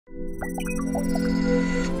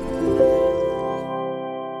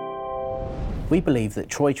We believe that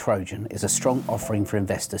Troy Trojan is a strong offering for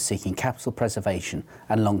investors seeking capital preservation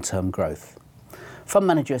and long-term growth. Fund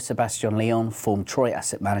manager Sebastian Leon formed Troy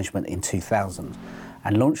Asset Management in 2000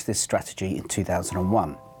 and launched this strategy in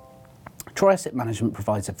 2001. Troy Asset Management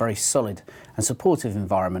provides a very solid and supportive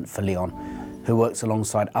environment for Leon, who works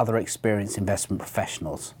alongside other experienced investment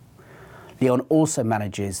professionals. Leon also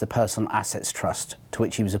manages the Personal Assets Trust, to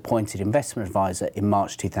which he was appointed investment advisor in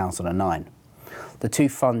March 2009. The two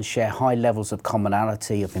funds share high levels of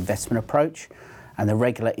commonality of investment approach, and the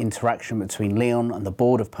regular interaction between Leon and the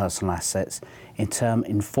board of Personal Assets in turn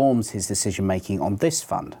informs his decision-making on this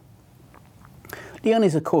fund. Leon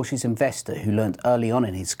is a cautious investor who learned early on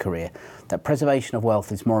in his career that preservation of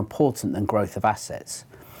wealth is more important than growth of assets,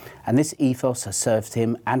 and this ethos has served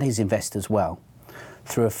him and his investors well.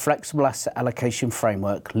 Through a flexible asset allocation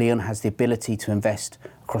framework, Leon has the ability to invest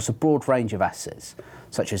across a broad range of assets,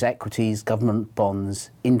 such as equities, government bonds,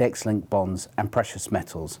 index-linked bonds and precious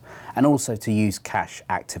metals, and also to use cash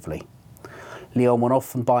actively. Leon will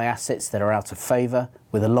often buy assets that are out of favour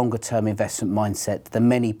with a longer-term investment mindset than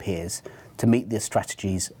many peers to meet the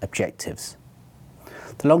strategy's objectives.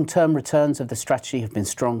 The long-term returns of the strategy have been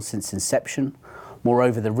strong since inception.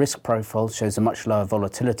 Moreover, the risk profile shows a much lower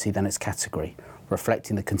volatility than its category,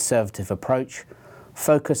 reflecting the conservative approach,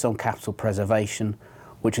 focus on capital preservation,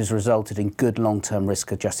 which has resulted in good long-term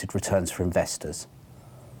risk-adjusted returns for investors.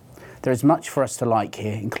 There is much for us to like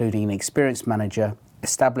here, including an experienced manager,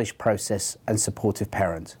 established process and supportive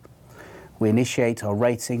parent. We initiate our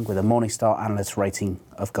rating with a Morningstar Analyst rating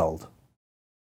of Gold.